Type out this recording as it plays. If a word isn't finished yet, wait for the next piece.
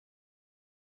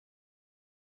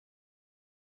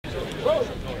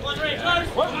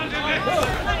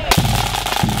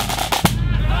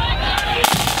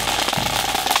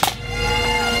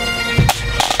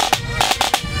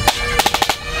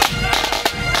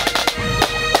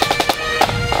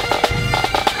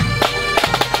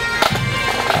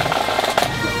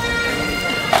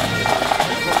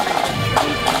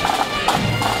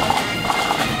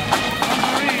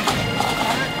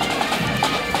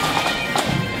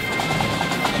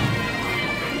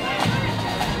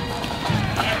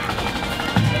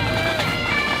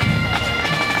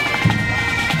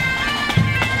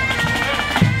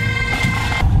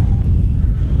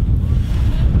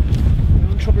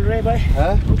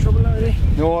Huh? No trouble already?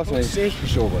 No, it's nice. For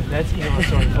sure, but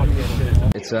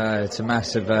it's a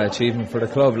massive achievement for the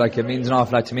club. Like, it means an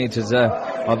awful lot to me.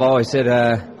 I've always said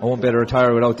I won't be able to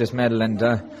retire without this medal, and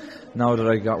now that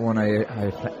I got one,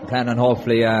 I plan on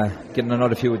hopefully getting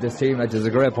another few with this team. Like, there's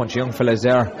a great bunch of young fellas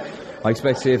there. I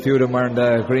expect to see a few of them wearing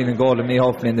the green and gold with me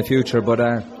hopefully in the future. But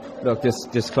look,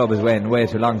 this club is waiting way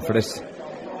too long for this.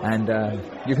 And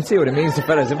you can see what it means to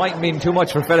fellas. It might mean too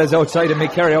much for fellas outside of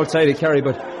Kerry,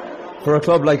 but for a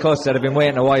club like us that have been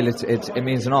waiting a while, it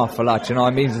means an awful lot. You know,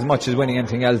 it means as much as winning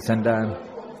anything else, and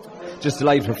just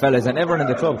delight for fellas and everyone in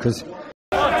the club. Because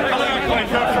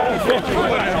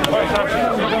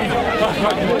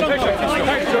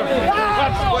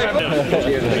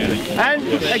and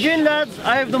again, lads,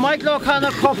 I have the Michael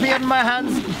O'Connor Cup here in my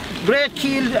hands.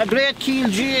 A great Keel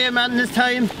GA man this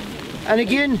time. And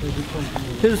again,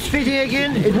 his fitty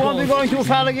again. It won't be going too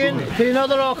far again. To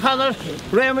another O'Connor,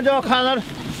 Raymond O'Connor.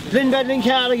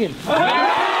 Glenbeigh-Glencar again.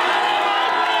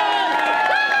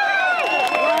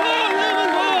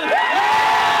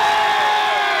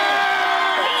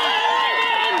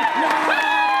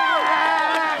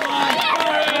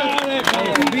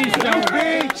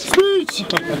 Speech!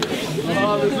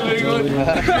 Oh, this is very good.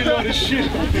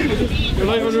 You're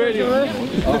live on radio.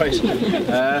 Alright.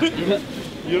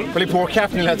 Pretty poor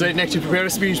captain lads right next to prepare a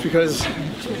speech because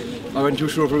I wasn't too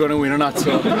sure if we're going to win or not,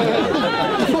 so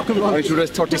I'm sure there's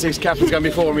 36 captains gone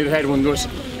before me that had one, but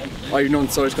I've none,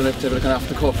 so it's going to have to kind of off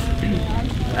the cuff.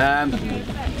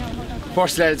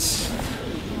 First, lads,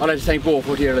 I'd like to thank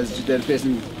Beaufort here. They've played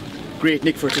some great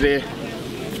nick for today.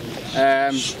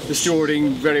 The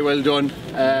stewarding, very well done.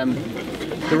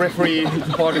 The referee,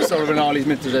 Patrick Sullivan, all his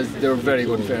mentors, they were very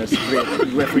good in fairness. Great,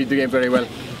 refereed the game very well.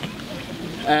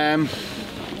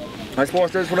 I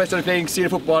suppose that's when I started playing senior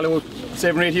football about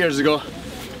 7 or 8 years ago.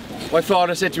 My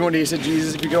father said to me one day, he said,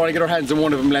 Jesus, if you could only get our hands on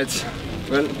one of them, lads.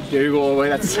 Well, there you go,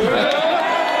 that's...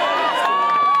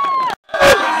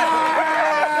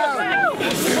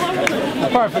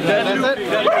 Perfect, that's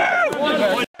it.